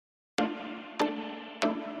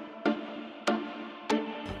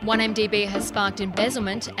1MDB has sparked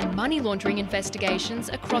embezzlement and money laundering investigations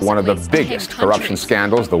across one of the at least biggest 10 corruption countries.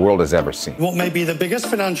 scandals the world has ever seen. What may be the biggest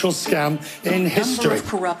financial scam in history. A number of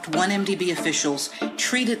corrupt 1MDB officials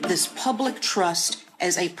treated this public trust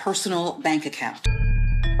as a personal bank account.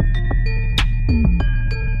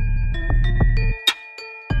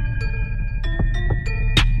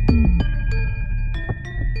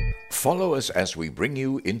 Follow us as we bring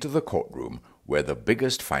you into the courtroom where the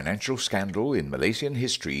biggest financial scandal in Malaysian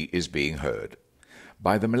history is being heard.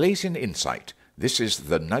 By the Malaysian Insight, this is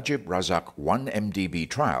the Najib Razak 1MDB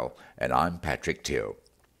trial, and I'm Patrick Teo.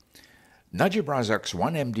 Najib Razak's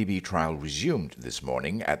 1MDB trial resumed this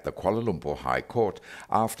morning at the Kuala Lumpur High Court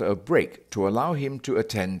after a break to allow him to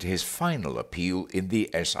attend his final appeal in the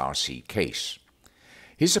SRC case.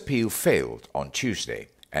 His appeal failed on Tuesday,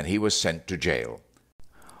 and he was sent to jail.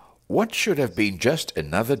 What should have been just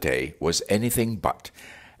another day was anything but,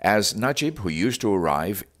 as Najib, who used to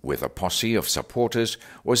arrive with a posse of supporters,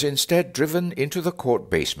 was instead driven into the court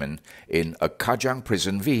basement in a Kajang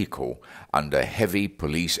Prison vehicle under heavy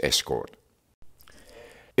police escort.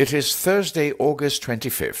 It is Thursday, August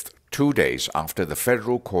 25th, 2 days after the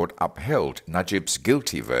federal court upheld Najib's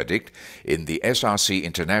guilty verdict in the SRC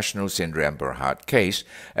International Sdn Bhd case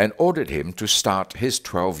and ordered him to start his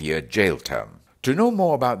 12-year jail term. To know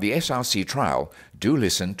more about the SRC trial, do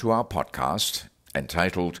listen to our podcast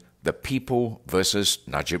entitled The People vs.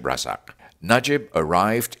 Najib Razak. Najib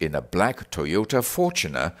arrived in a black Toyota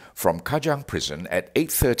Fortuner from Kajang Prison at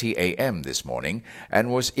 8:30 a.m. this morning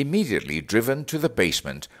and was immediately driven to the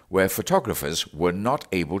basement where photographers were not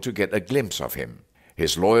able to get a glimpse of him.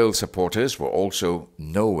 His loyal supporters were also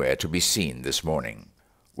nowhere to be seen this morning.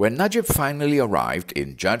 When Najib finally arrived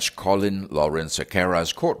in Judge Colin Lawrence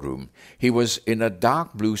Sequeira's courtroom, he was in a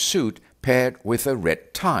dark blue suit paired with a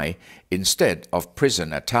red tie instead of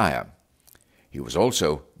prison attire. He was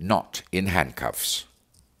also not in handcuffs.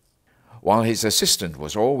 While his assistant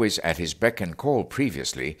was always at his beck and call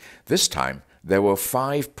previously, this time there were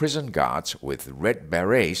 5 prison guards with red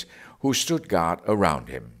berets who stood guard around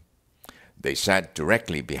him. They sat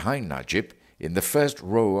directly behind Najib in the first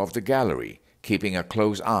row of the gallery, keeping a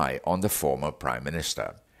close eye on the former Prime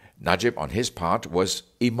Minister. Najib, on his part, was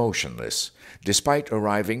emotionless, despite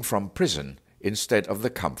arriving from prison instead of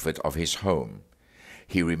the comfort of his home.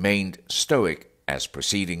 He remained stoic as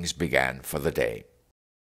proceedings began for the day.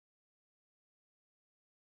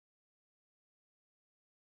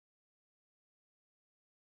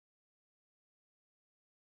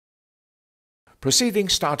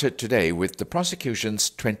 Proceedings started today with the prosecution's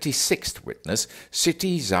 26th witness,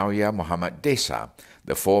 Siti Zawiya Muhammad Desa,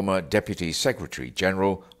 the former Deputy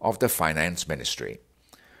Secretary-General of the Finance Ministry.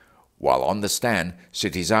 While on the stand,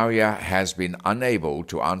 Siti Zawiya has been unable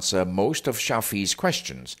to answer most of Shafi's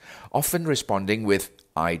questions, often responding with,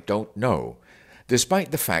 "I don't know," despite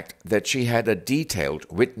the fact that she had a detailed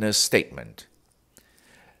witness statement.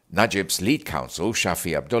 Najib's lead counsel,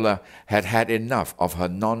 Shafi Abdullah, had had enough of her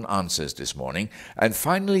non-answers this morning and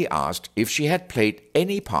finally asked if she had played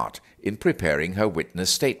any part in preparing her witness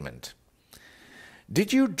statement.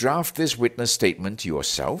 "Did you draft this witness statement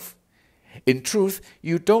yourself? In truth,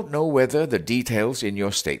 you don't know whether the details in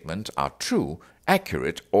your statement are true,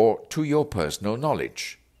 accurate, or to your personal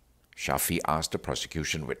knowledge," Shafi asked the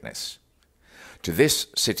prosecution witness. To this,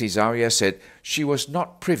 Siti Zawiya said she was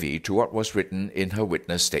not privy to what was written in her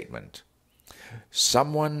witness statement.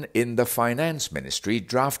 "Someone in the Finance Ministry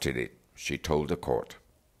drafted it," she told the court.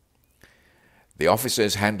 "The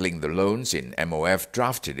officers handling the loans in MOF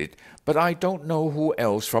drafted it, but I don't know who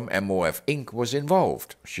else from MOF Inc. was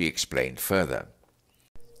involved," she explained further.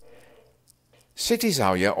 Siti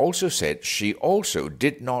Zawiya also said she also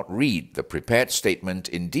did not read the prepared statement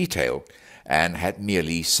in detail and had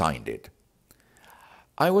merely signed it.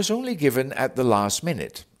 "I was only given at the last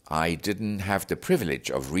minute. I didn't have the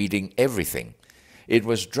privilege of reading everything. It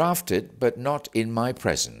was drafted but not in my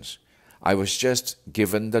presence. I was just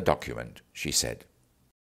given the document," she said.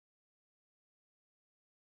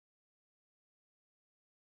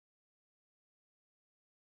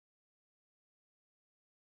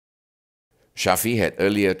 Shafi had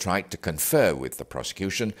earlier tried to confer with the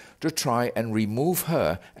prosecution to try and remove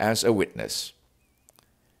her as a witness.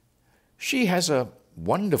 "She has a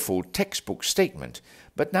wonderful textbook statement,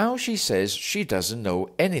 but now she says she doesn't know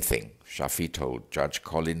anything," Shafi told Judge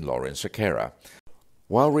Colin Lawrence Sequeira,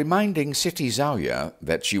 while reminding Siti Zawiya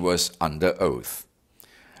that she was under oath.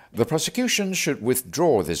 "The prosecution should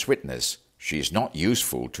withdraw this witness. She is not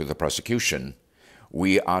useful to the prosecution.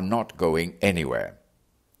 We are not going anywhere."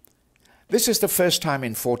 "This is the first time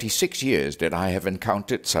in 46 years that I have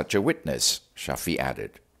encountered such a witness," Shafi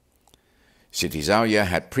added. Siti Zawiya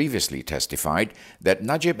had previously testified that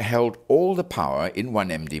Najib held all the power in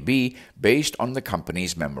 1MDB based on the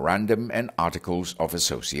company's memorandum and articles of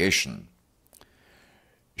association.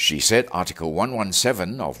 She said Article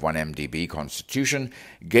 117 of 1MDB Constitution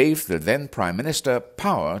gave the then Prime Minister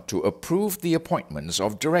power to approve the appointments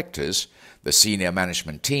of directors, the senior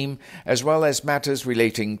management team, as well as matters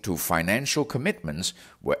relating to financial commitments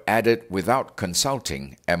were added without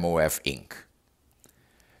consulting MOF Inc.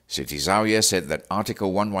 Siti Zawiya said that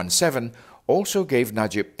Article 117 also gave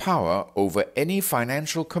Najib power over any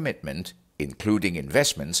financial commitment, including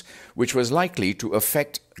investments, which was likely to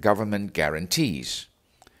affect government guarantees.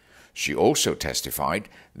 She also testified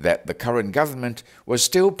that the current government was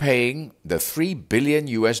still paying the $3 billion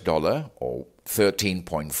or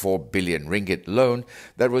 13.4 billion ringgit loan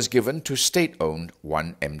that was given to state-owned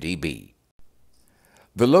 1MDB.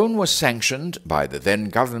 The loan was sanctioned by the then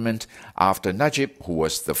government after Najib, who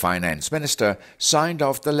was the finance minister, signed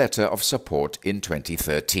off the letter of support in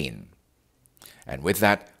 2013. And with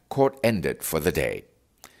that, court ended for the day.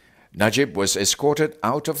 Najib was escorted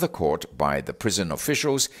out of the court by the prison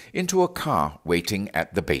officials into a car waiting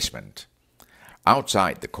at the basement.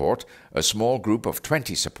 Outside the court, a small group of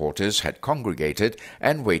 20 supporters had congregated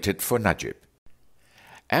and waited for Najib.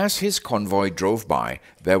 As his convoy drove by,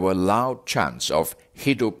 there were loud chants of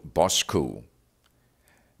 "Hidup Bosku."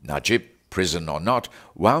 Najib, prison or not,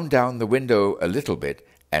 wound down the window a little bit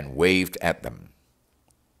and waved at them.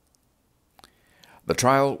 The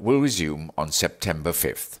trial will resume on September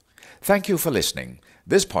 5th. Thank you for listening.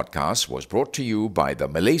 This podcast was brought to you by the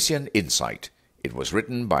Malaysian Insight. It was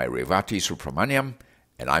written by Revati Supramaniam,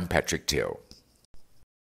 and I'm Patrick Teo.